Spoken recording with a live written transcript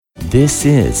This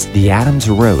is the Adams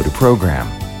Road program.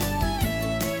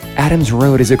 Adams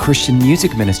Road is a Christian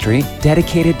music ministry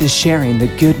dedicated to sharing the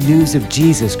good news of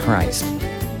Jesus Christ.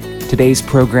 Today's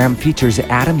program features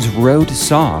Adams Road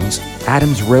songs,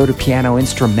 Adams Road piano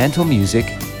instrumental music,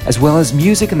 as well as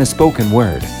music in the spoken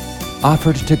word,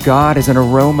 offered to God as an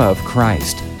aroma of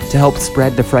Christ to help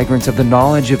spread the fragrance of the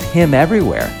knowledge of Him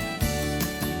everywhere.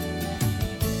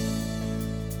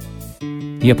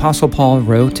 The Apostle Paul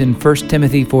wrote in 1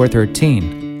 Timothy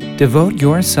 4:13, "Devote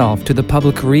yourself to the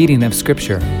public reading of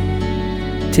Scripture."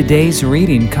 Today's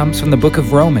reading comes from the book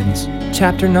of Romans,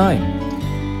 chapter 9.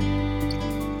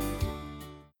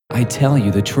 I tell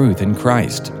you the truth in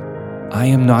Christ. I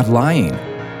am not lying,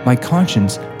 my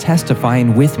conscience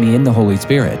testifying with me in the Holy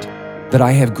Spirit, that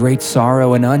I have great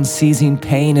sorrow and unceasing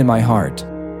pain in my heart.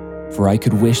 For I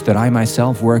could wish that I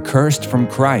myself were accursed from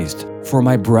Christ for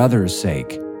my brother's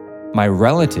sake, my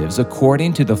relatives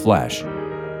according to the flesh,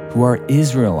 who are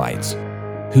Israelites,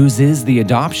 whose is the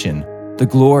adoption, the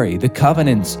glory, the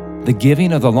covenants, the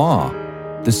giving of the law,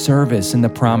 the service and the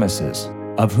promises,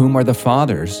 of whom are the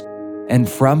fathers, and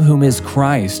from whom is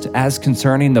Christ, as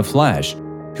concerning the flesh,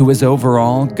 who is over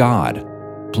all God,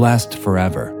 blessed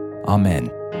forever.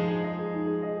 Amen.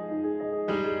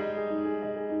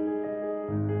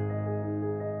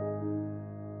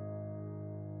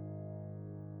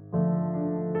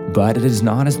 But it is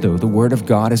not as though the word of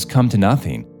God has come to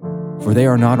nothing, for they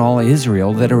are not all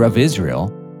Israel that are of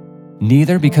Israel,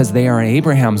 neither because they are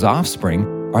Abraham's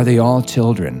offspring are they all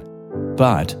children.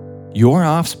 But your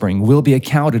offspring will be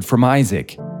accounted from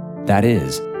Isaac. That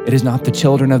is, it is not the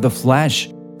children of the flesh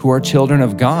who are children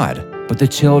of God, but the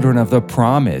children of the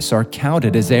promise are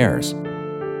counted as heirs.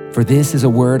 For this is a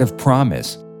word of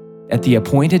promise. At the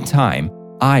appointed time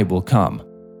I will come,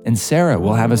 and Sarah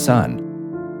will have a son.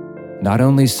 Not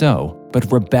only so,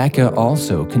 but Rebekah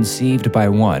also conceived by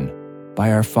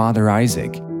our father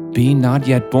Isaac, being not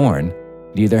yet born,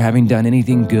 neither having done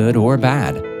anything good or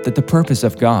bad, that the purpose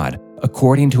of God,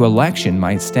 according to election,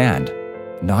 might stand,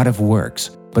 not of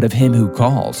works, but of him who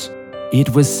calls.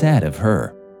 It was said of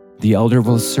her, the elder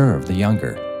will serve the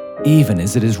younger, even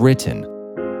as it is written,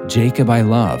 Jacob I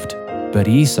loved, but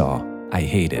Esau I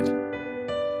hated.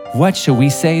 What shall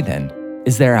we say then?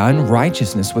 Is there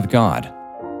unrighteousness with God?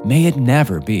 May it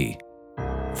never be.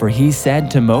 For he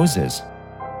said to Moses,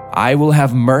 I will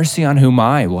have mercy on whom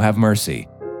I will have mercy,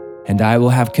 and I will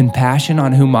have compassion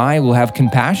on whom I will have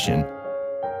compassion.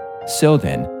 So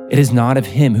then, it is not of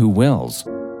him who wills,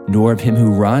 nor of him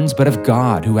who runs, but of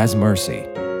God who has mercy.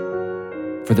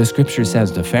 For the scripture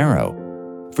says to Pharaoh,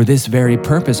 For this very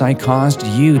purpose I caused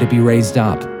you to be raised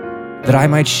up, that I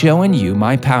might show in you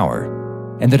my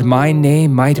power, and that my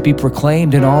name might be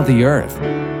proclaimed in all the earth.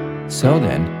 So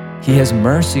then, he has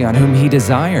mercy on whom he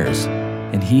desires,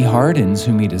 and he hardens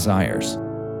whom he desires.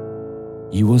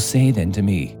 You will say then to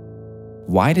me,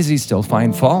 Why does he still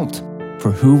find fault?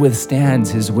 For who withstands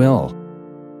his will?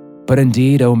 But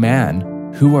indeed, O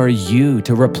man, who are you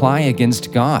to reply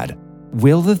against God?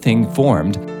 Will the thing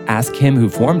formed ask him who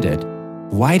formed it,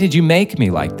 Why did you make me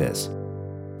like this?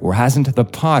 Or hasn't the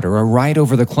potter a right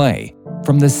over the clay,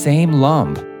 from the same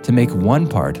lump, to make one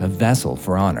part a vessel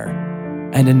for honor,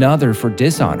 and another for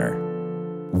dishonor?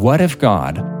 What if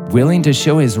God, willing to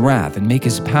show his wrath and make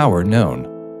his power known,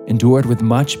 endured with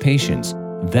much patience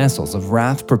vessels of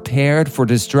wrath prepared for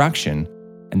destruction,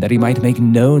 and that he might make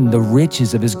known the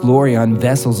riches of his glory on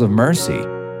vessels of mercy,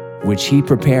 which he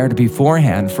prepared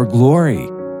beforehand for glory,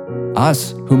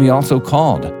 us whom he also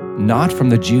called, not from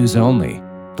the Jews only,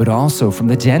 but also from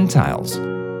the Gentiles,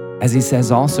 as he says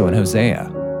also in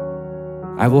Hosea,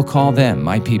 I will call them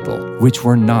my people, which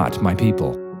were not my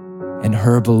people, and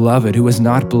her beloved who was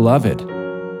not beloved.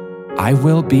 I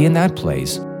will be in that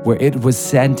place where it was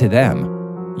said to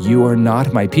them, You are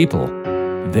not my people.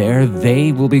 There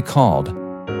they will be called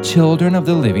children of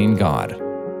the living God.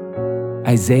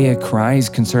 Isaiah cries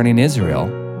concerning Israel,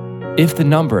 If the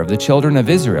number of the children of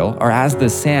Israel are as the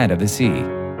sand of the sea,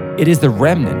 it is the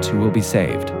remnant who will be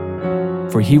saved.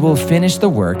 For he will finish the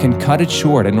work and cut it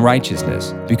short in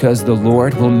righteousness, because the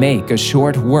Lord will make a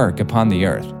short work upon the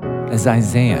earth, as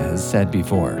Isaiah has said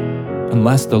before.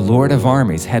 Unless the Lord of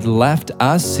armies had left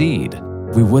us seed,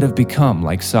 we would have become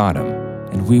like Sodom,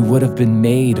 and we would have been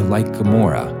made like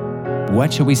Gomorrah.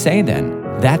 What shall we say then?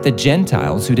 That the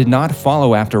Gentiles who did not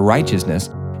follow after righteousness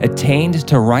attained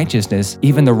to righteousness,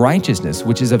 even the righteousness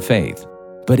which is of faith.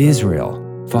 But Israel,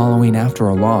 following after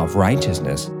a law of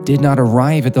righteousness, did not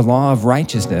arrive at the law of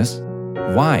righteousness.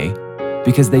 Why?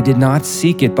 Because they did not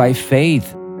seek it by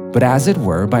faith, but as it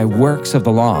were by works of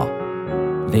the law.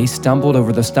 They stumbled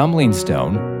over the stumbling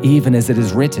stone, even as it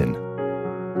is written,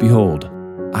 Behold,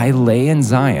 I lay in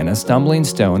Zion a stumbling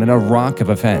stone and a rock of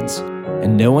offense,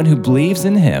 and no one who believes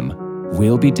in him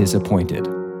will be disappointed."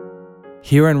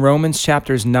 Here in Romans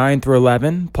chapters 9 through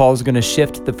 11, Paul's going to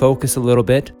shift the focus a little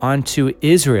bit onto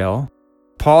Israel.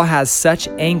 Paul has such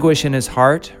anguish in his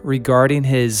heart regarding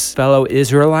his fellow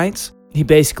Israelites. He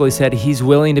basically said he's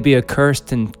willing to be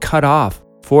accursed and cut off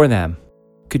for them.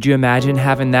 Could you imagine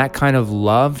having that kind of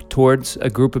love towards a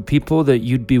group of people that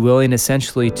you'd be willing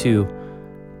essentially to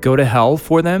go to hell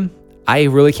for them? I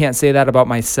really can't say that about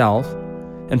myself.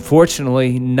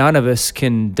 Unfortunately, none of us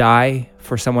can die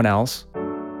for someone else.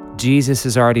 Jesus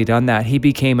has already done that. He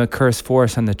became a curse for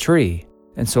us on the tree.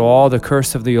 And so all the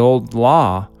curse of the old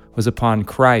law was upon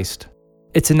Christ.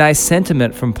 It's a nice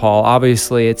sentiment from Paul.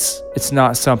 Obviously, it's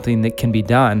not something that can be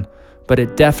done, but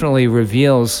it definitely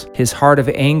reveals his heart of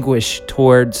anguish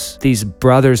towards these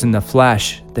brothers in the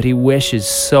flesh, that he wishes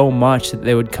so much that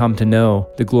they would come to know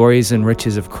the glories and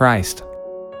riches of Christ.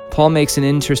 Paul makes an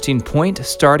interesting point.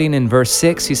 Starting in verse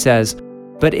 6, he says,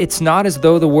 "But it's not as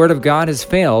though the word of God has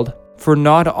failed, for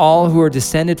not all who are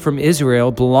descended from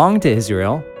Israel belong to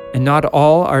Israel, and not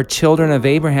all are children of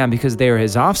Abraham because they are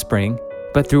his offspring,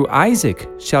 but through Isaac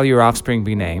shall your offspring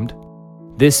be named.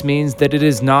 This means that it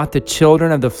is not the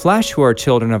children of the flesh who are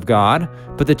children of God,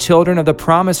 but the children of the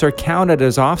promise are counted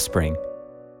as offspring."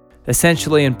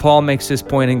 Essentially, and Paul makes this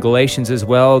point in Galatians as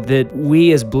well, that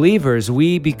we as believers,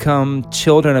 we become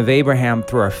children of Abraham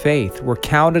through our faith. We're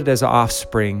counted as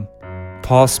offspring.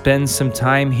 Paul spends some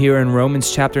time here in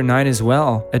Romans chapter 9 as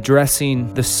well,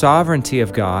 addressing the sovereignty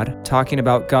of God, talking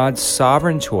about God's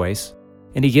sovereign choice,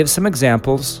 and he gives some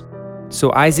examples.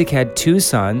 So Isaac had two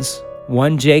sons,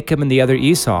 one Jacob and the other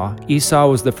Esau. Esau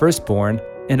was the firstborn,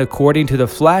 and according to the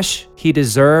flesh, he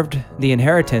deserved the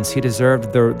inheritance. He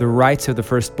deserved the rights of the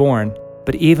firstborn.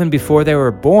 But even before they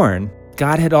were born,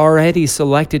 God had already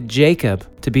selected Jacob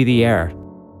to be the heir.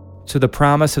 So the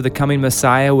promise of the coming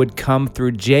Messiah would come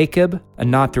through Jacob and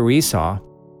not through Esau.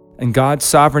 And God's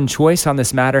sovereign choice on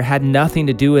this matter had nothing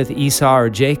to do with Esau or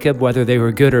Jacob, whether they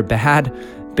were good or bad,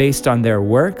 based on their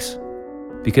works.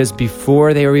 Because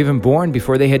before they were even born,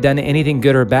 before they had done anything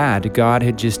good or bad, God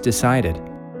had just decided.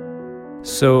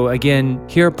 So again,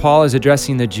 here Paul is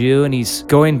addressing the Jew, and he's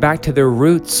going back to their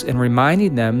roots and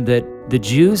reminding them that the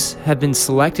Jews have been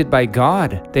selected by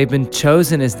God. They've been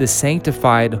chosen as the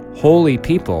sanctified, holy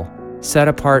people, set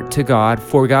apart to God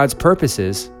for God's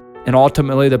purposes. And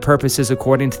ultimately, the purposes,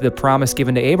 according to the promise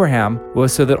given to Abraham,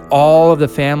 was so that all of the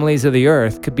families of the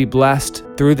earth could be blessed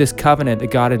through this covenant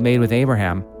that God had made with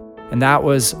Abraham. And that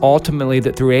was ultimately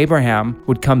that through Abraham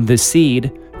would come the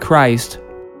seed, Christ.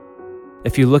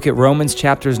 If you look at Romans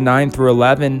chapters 9 through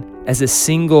 11 as a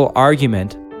single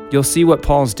argument, you'll see what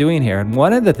Paul's doing here. And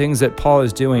one of the things that Paul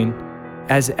is doing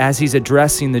as he's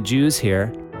addressing the Jews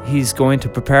here, he's going to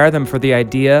prepare them for the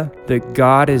idea that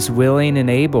God is willing and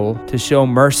able to show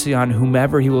mercy on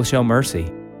whomever he will show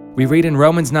mercy. We read in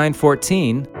Romans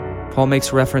 9:14, Paul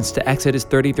makes reference to Exodus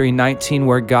 33:19,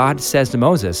 where God says to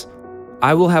Moses,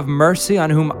 "I will have mercy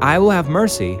on whom I will have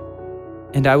mercy,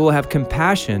 and I will have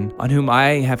compassion on whom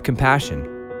I have compassion."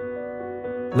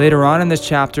 Later on in this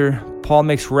chapter, Paul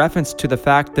makes reference to the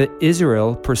fact that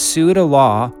Israel pursued a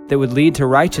law that would lead to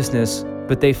righteousness,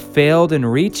 but they failed in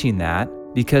reaching that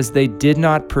because they did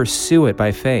not pursue it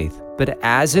by faith, but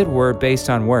as it were based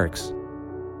on works.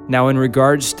 Now, in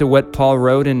regards to what Paul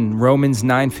wrote in Romans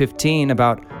 9:15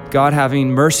 about God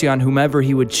having mercy on whomever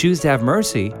he would choose to have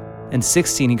mercy, in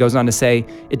 16 he goes on to say,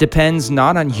 "It depends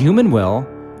not on human will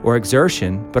or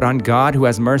exertion, but on God who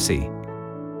has mercy."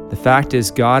 The fact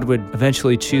is, God would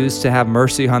eventually choose to have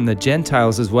mercy on the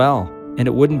Gentiles as well. And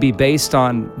it wouldn't be based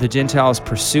on the Gentiles'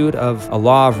 pursuit of a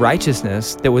law of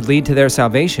righteousness that would lead to their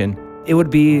salvation. It would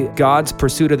be God's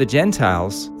pursuit of the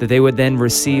Gentiles that they would then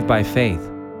receive by faith.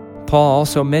 Paul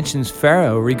also mentions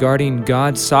Pharaoh regarding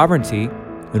God's sovereignty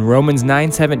in Romans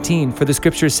 9:17, for the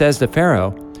scripture says to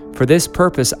Pharaoh, "For this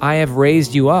purpose I have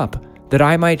raised you up, that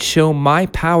I might show my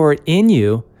power in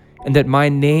you, and that my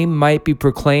name might be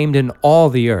proclaimed in all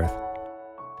the earth."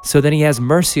 So then he has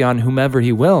mercy on whomever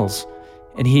he wills,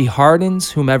 and he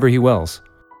hardens whomever he wills.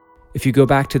 If you go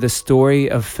back to the story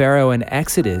of Pharaoh in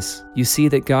Exodus, you see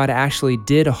that God actually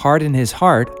did harden his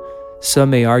heart.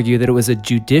 Some may argue that it was a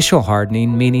judicial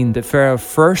hardening, meaning that Pharaoh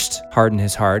first hardened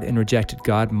his heart and rejected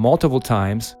God multiple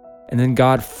times, and then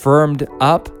God firmed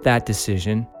up that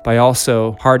decision by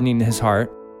also hardening his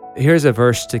heart. Here's a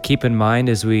verse to keep in mind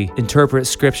as we interpret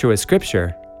Scripture with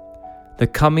Scripture. "The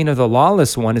coming of the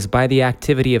lawless one is by the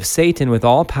activity of Satan with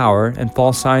all power and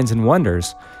false signs and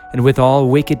wonders, and with all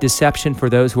wicked deception for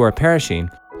those who are perishing,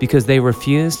 because they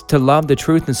refuse to love the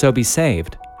truth and so be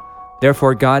saved.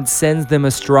 Therefore God sends them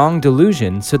a strong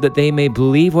delusion so that they may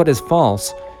believe what is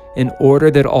false, in order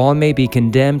that all may be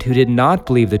condemned who did not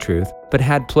believe the truth, but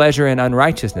had pleasure in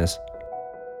unrighteousness.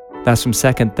 That's from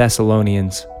 2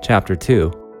 Thessalonians chapter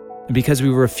 2. And because we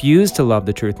refuse to love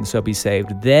the truth and so be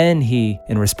saved, then he,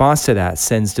 in response to that,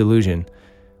 sends delusion.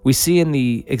 We see in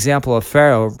the example of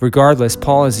Pharaoh, regardless,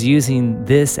 Paul is using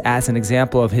this as an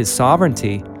example of his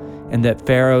sovereignty, and that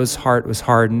Pharaoh's heart was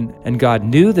hardened, and God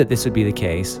knew that this would be the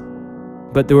case.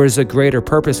 But there was a greater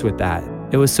purpose with that.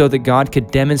 It was so that God could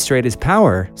demonstrate his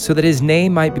power, so that his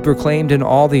name might be proclaimed in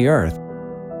all the earth.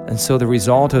 And so the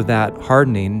result of that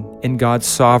hardening in God's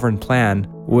sovereign plan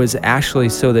was actually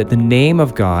so that the name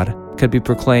of God could be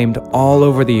proclaimed all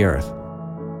over the earth.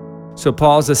 So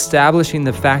Paul's establishing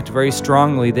the fact very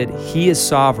strongly that he is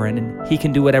sovereign and he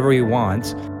can do whatever he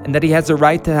wants, and that he has the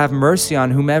right to have mercy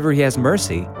on whomever he has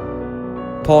mercy.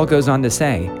 Paul goes on to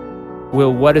say,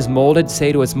 "Will what is molded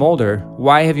say to its molder,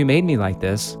 'Why have you made me like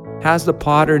this?' Has the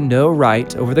potter no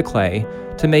right over the clay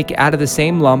to make out of the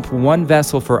same lump one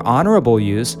vessel for honorable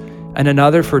use and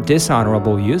another for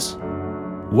dishonorable use?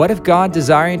 What if God,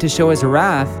 desiring to show his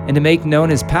wrath and to make known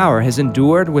his power, has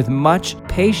endured with much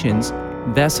patience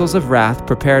vessels of wrath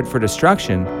prepared for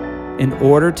destruction, in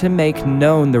order to make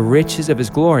known the riches of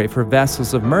his glory for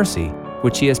vessels of mercy,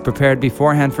 which he has prepared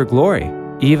beforehand for glory,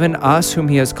 even us whom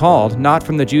he has called, not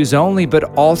from the Jews only, but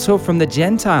also from the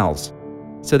Gentiles?"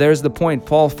 So there's the point.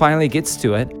 Paul finally gets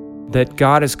to it, that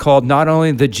God has called not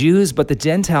only the Jews, but the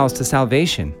Gentiles to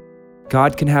salvation.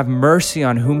 God can have mercy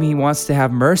on whom he wants to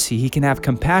have mercy. He can have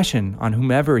compassion on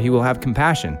whomever he will have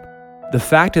compassion. The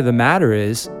fact of the matter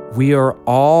is, we are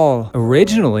all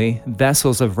originally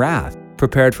vessels of wrath,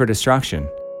 prepared for destruction.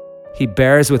 He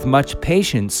bears with much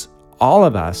patience all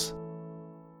of us.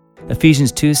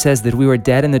 Ephesians 2 says that we were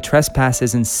dead in the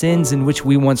trespasses and sins in which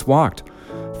we once walked,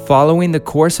 following the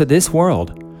course of this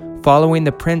world, following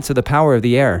the prince of the power of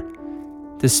the air,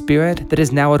 the spirit that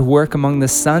is now at work among the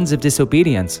sons of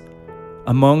disobedience,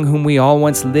 among whom we all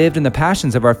once lived in the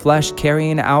passions of our flesh,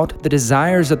 carrying out the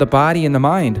desires of the body and the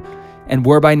mind, and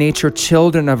were by nature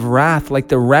children of wrath like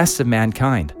the rest of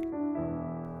mankind.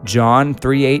 John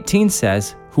 3:18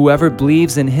 says, "Whoever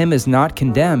believes in him is not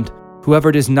condemned.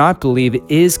 Whoever does not believe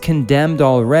is condemned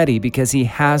already, because he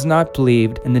has not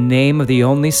believed in the name of the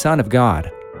only Son of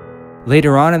God."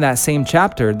 Later on in that same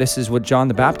chapter, this is what John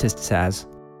the Baptist says,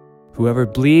 "Whoever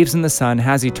believes in the Son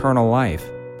has eternal life.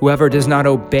 Whoever does not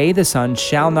obey the Son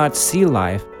shall not see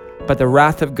life, but the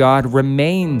wrath of God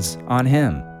remains on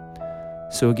him."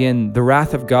 So again, the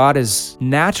wrath of God is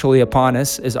naturally upon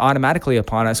us, is automatically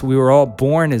upon us. We were all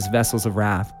born as vessels of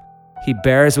wrath. He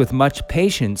bears with much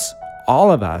patience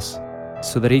all of us,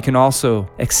 so that he can also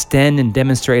extend and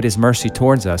demonstrate his mercy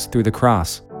towards us through the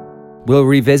cross. We'll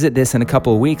revisit this in a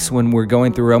couple of weeks when we're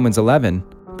going through Romans 11.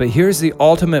 But here's the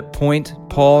ultimate point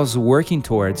Paul's working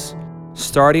towards.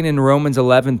 Starting in Romans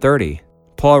 11:30,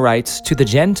 Paul writes, "To the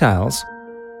Gentiles,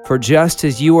 for just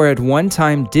as you were at one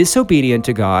time disobedient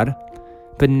to God,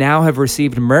 but now have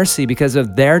received mercy because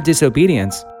of their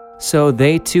disobedience, so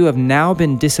they too have now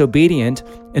been disobedient,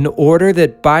 in order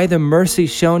that by the mercy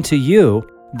shown to you,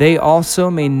 they also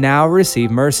may now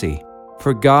receive mercy.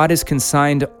 For God has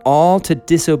consigned all to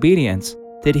disobedience,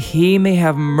 that he may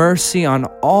have mercy on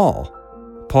all."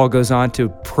 Paul goes on to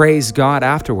praise God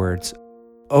afterwards.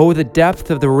 "Oh, the depth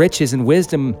of the riches and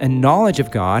wisdom and knowledge of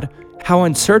God! How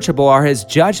unsearchable are his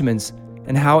judgments,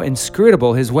 and how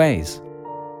inscrutable his ways."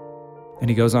 And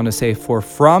he goes on to say, "For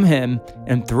from him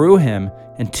and through him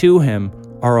and to him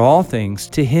are all things.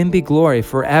 To him be glory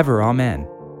forever. Amen."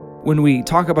 When we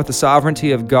talk about the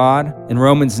sovereignty of God in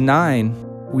Romans 9,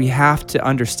 we have to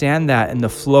understand that in the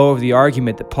flow of the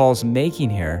argument that Paul's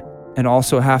making here, and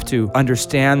also have to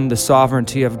understand the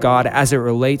sovereignty of God as it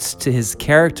relates to his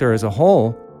character as a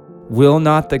whole. Will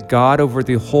not the God over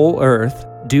the whole earth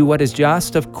do what is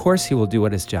just? Of course he will do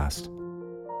what is just.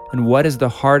 And what is the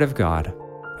heart of God?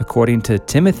 According to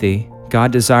Timothy,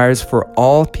 God desires for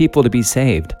all people to be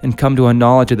saved and come to a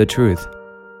knowledge of the truth.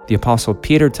 The Apostle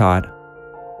Peter taught,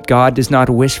 God does not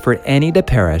wish for any to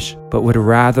perish, but would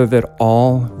rather that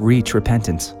all reach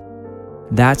repentance.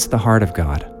 That's the heart of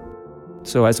God.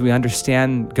 So as we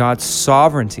understand God's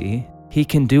sovereignty, he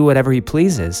can do whatever he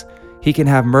pleases. He can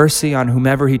have mercy on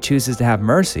whomever he chooses to have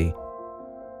mercy.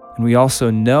 And we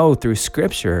also know through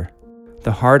Scripture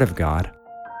the heart of God.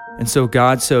 And so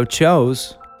God so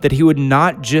chose that he would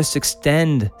not just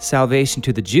extend salvation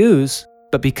to the Jews,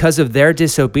 but because of their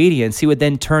disobedience, he would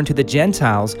then turn to the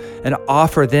Gentiles and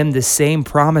offer them the same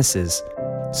promises,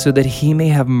 so that he may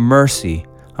have mercy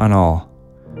on all.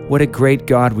 What a great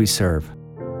God we serve.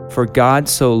 For God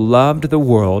so loved the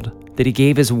world that he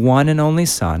gave his one and only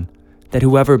Son, that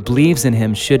whoever believes in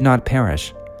him should not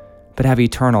perish, but have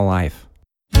eternal life.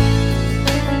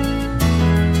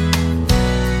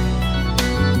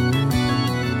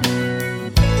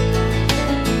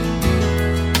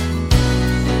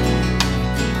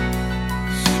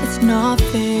 It's not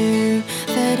fair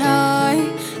that I,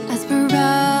 as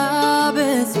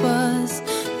Barabbas, was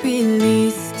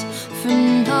released for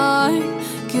not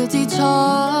guilty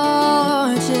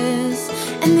charges,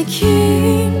 and the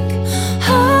King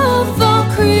of all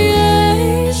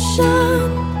creation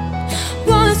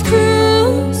was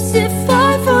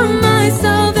crucified for my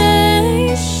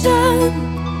salvation.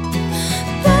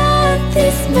 But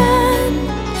this man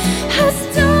has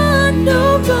done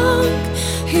no wrong.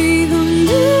 He who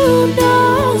knew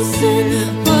no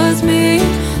sin was made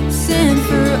sin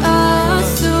for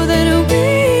us, so that we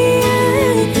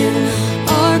in him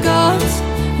are God's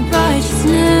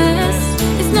righteousness.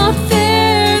 It's not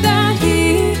fair that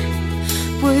he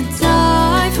would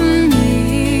die for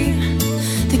me,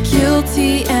 the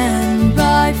guilty and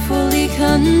rightfully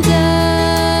condemned.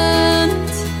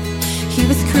 He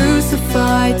was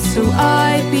crucified so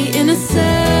I'd be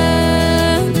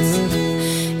innocent.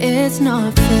 It's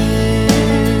not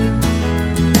fair.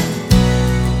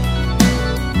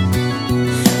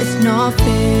 It's not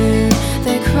fair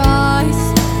that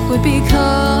Christ would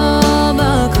become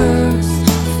a curse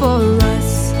for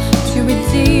us to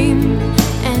redeem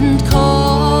and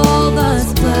call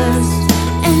us blessed.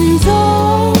 And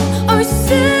all our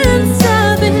sins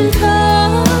have been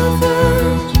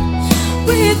covered.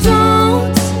 We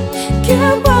don't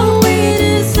get what we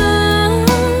deserve.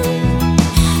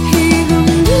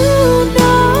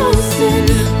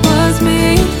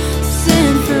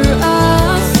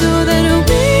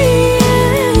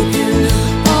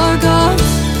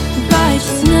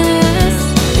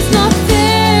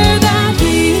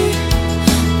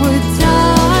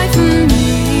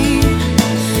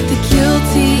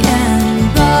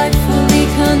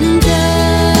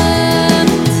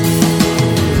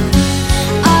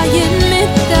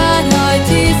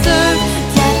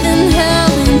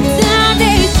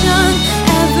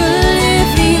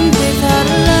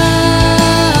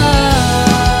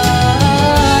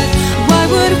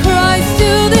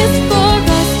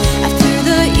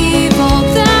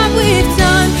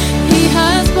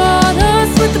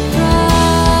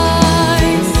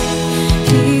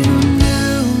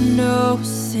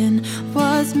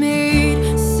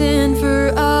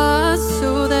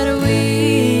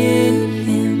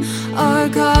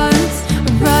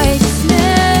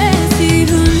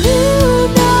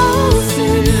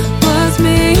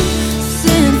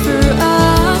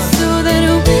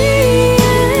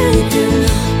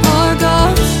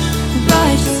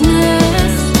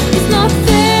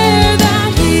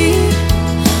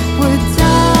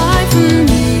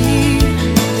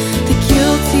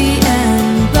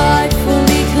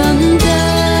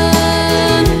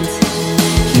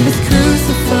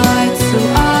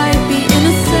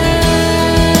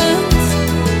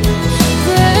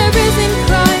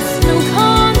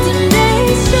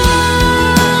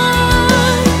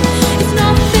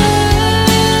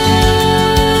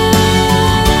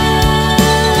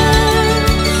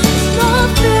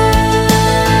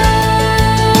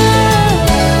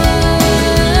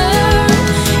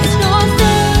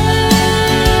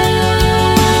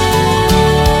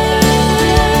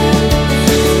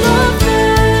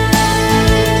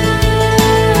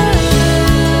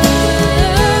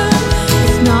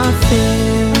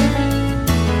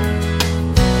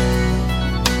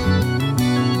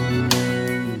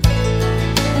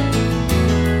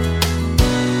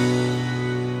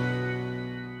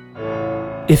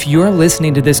 If you're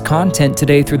listening to this content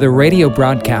today through the radio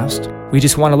broadcast, we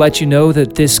just want to let you know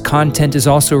that this content is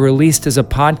also released as a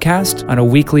podcast on a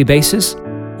weekly basis.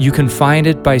 You can find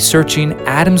it by searching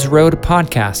Adams Road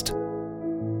Podcast.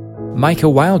 Micah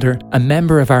Wilder, a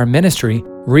member of our ministry,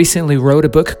 recently wrote a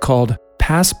book called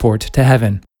Passport to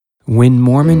Heaven. When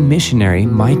Mormon missionary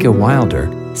Micah Wilder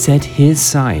set his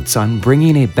sights on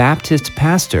bringing a Baptist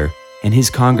pastor and his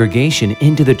congregation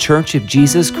into the Church of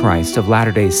Jesus Christ of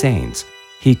Latter-day Saints,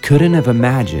 he couldn't have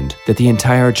imagined that the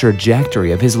entire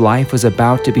trajectory of his life was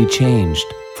about to be changed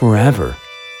forever.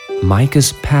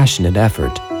 Micah's passionate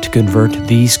effort to convert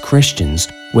these Christians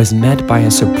was met by a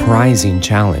surprising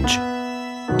challenge: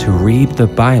 to read the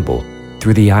Bible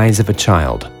through the eyes of a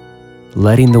child,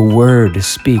 letting the Word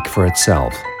speak for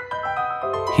itself.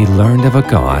 He learned of a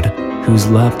God whose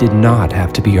love did not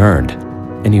have to be earned,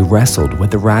 and he wrestled with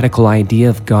the radical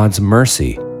idea of God's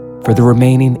mercy for the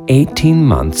remaining 18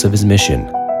 months of his mission.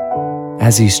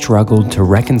 As he struggled to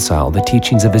reconcile the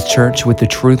teachings of his church with the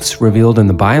truths revealed in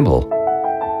the Bible,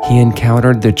 he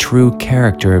encountered the true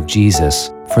character of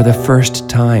Jesus for the first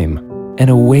time and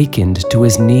awakened to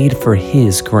his need for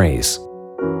his grace.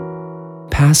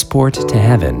 Passport to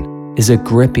Heaven is a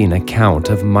gripping account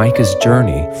of Micah's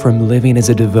journey from living as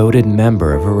a devoted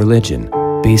member of a religion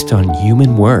based on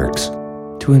human works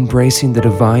to embracing the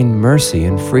divine mercy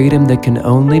and freedom that can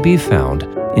only be found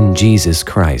in Jesus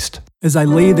Christ. As I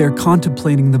lay there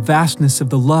contemplating the vastness of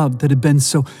the love that had been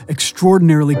so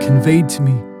extraordinarily conveyed to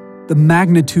me, the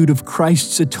magnitude of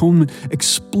Christ's atonement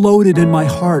exploded in my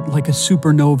heart like a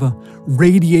supernova,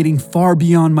 radiating far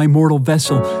beyond my mortal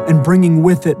vessel and bringing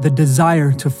with it the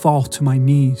desire to fall to my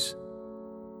knees.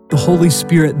 The Holy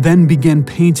Spirit then began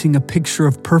painting a picture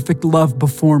of perfect love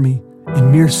before me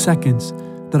in mere seconds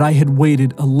that I had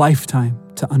waited a lifetime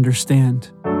to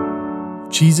understand.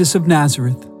 Jesus of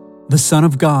Nazareth, the Son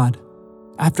of God,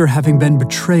 after having been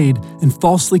betrayed and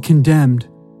falsely condemned,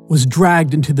 was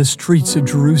dragged into the streets of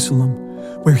Jerusalem,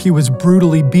 where he was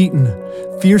brutally beaten,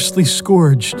 fiercely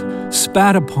scourged,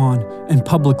 spat upon, and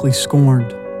publicly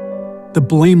scorned. The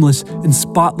blameless and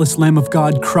spotless Lamb of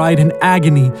God cried in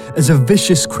agony as a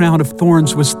vicious crown of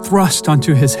thorns was thrust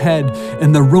onto his head,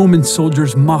 and the Roman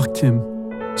soldiers mocked him,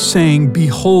 saying,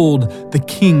 "Behold, the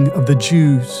King of the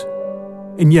Jews."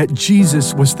 And yet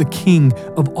Jesus was the King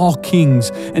of all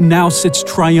kings and now sits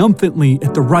triumphantly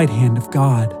at the right hand of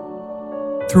God.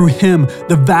 Through him,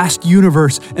 the vast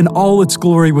universe and all its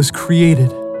glory was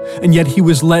created, and yet he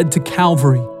was led to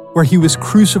Calvary, where he was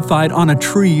crucified on a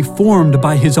tree formed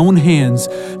by his own hands,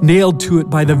 nailed to it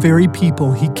by the very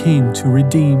people he came to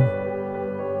redeem.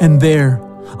 And there,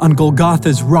 on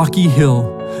Golgotha's rocky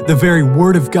hill, the very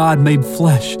Word of God made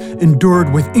flesh,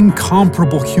 endured with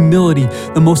incomparable humility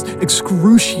the most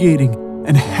excruciating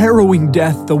and harrowing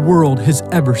death the world has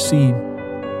ever seen.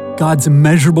 God's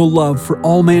immeasurable love for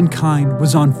all mankind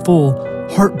was on full,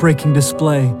 heartbreaking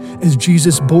display as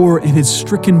Jesus bore in his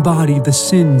stricken body the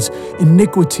sins,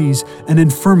 iniquities, and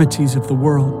infirmities of the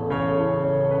world.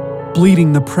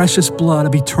 Bleeding the precious blood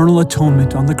of eternal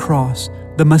atonement on the cross,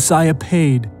 the Messiah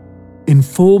paid, in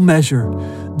full measure,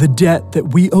 the debt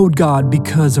that we owed God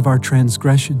because of our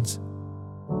transgressions.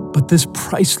 But this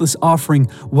priceless offering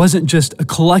wasn't just a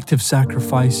collective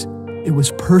sacrifice. It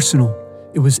was personal.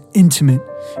 It was intimate.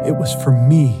 It was for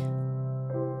me.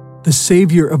 The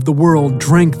Savior of the world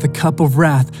drank the cup of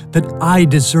wrath that I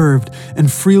deserved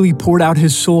and freely poured out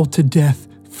his soul to death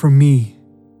for me.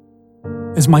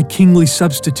 As my kingly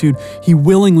substitute, he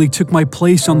willingly took my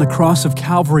place on the cross of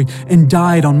Calvary and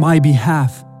died on my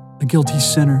behalf, a guilty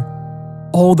sinner,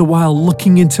 all the while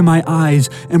looking into my eyes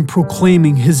and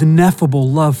proclaiming his ineffable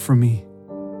love for me.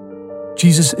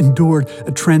 Jesus endured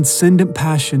a transcendent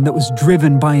passion that was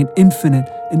driven by an infinite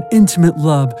and intimate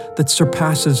love that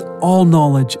surpasses all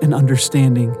knowledge and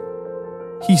understanding.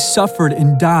 He suffered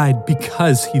and died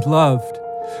because he loved,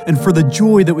 and for the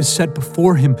joy that was set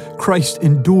before him, Christ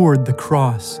endured the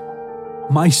cross.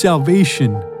 My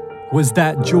salvation was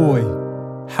that joy.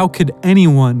 How could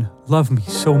anyone love me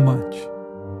so much?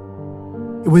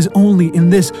 It was only in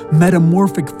this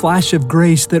metamorphic flash of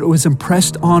grace that it was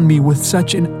impressed on me with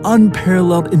such an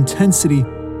unparalleled intensity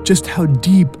just how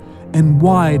deep and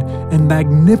wide and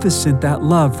magnificent that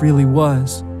love really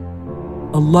was.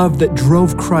 A love that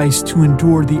drove Christ to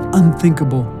endure the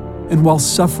unthinkable and while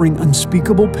suffering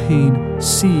unspeakable pain,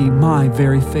 see my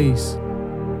very face.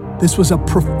 This was a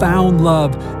profound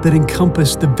love that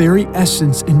encompassed the very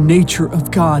essence and nature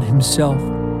of God himself.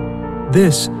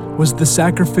 This was the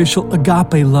sacrificial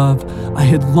agape love I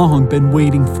had long been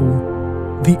waiting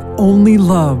for, the only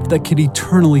love that could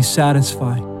eternally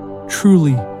satisfy.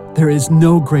 Truly, there is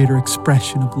no greater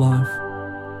expression of love.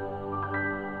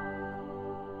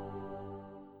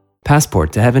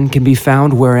 Passport to Heaven can be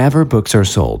found wherever books are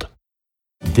sold.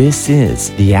 This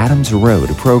is the Adams Road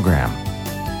program.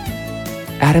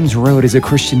 Adams Road is a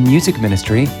Christian music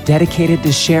ministry dedicated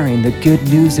to sharing the good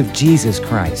news of Jesus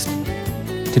Christ.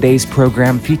 Today's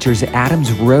program features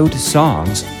Adams Road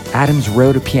songs, Adams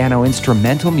Road piano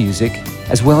instrumental music,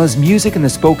 as well as music in the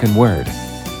spoken word,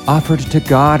 offered to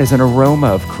God as an aroma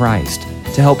of Christ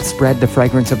to help spread the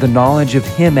fragrance of the knowledge of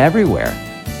Him everywhere.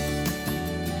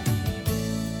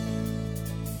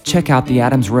 Check out the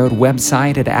Adams Road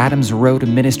website at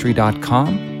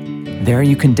adamsroadministry.com. There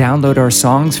you can download our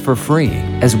songs for free,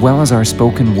 as well as our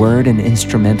spoken word and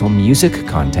instrumental music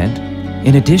content.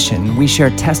 In addition, we share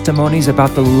testimonies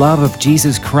about the love of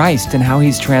Jesus Christ and how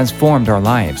He's transformed our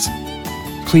lives.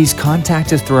 Please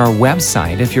contact us through our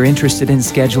website if you're interested in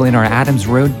scheduling our Adams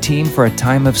Road team for a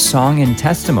time of song and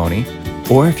testimony,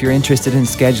 or if you're interested in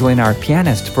scheduling our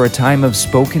pianist for a time of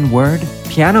spoken word,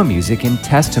 piano music, and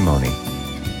testimony.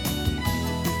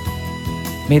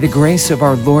 May the grace of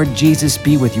our Lord Jesus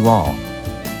be with you all.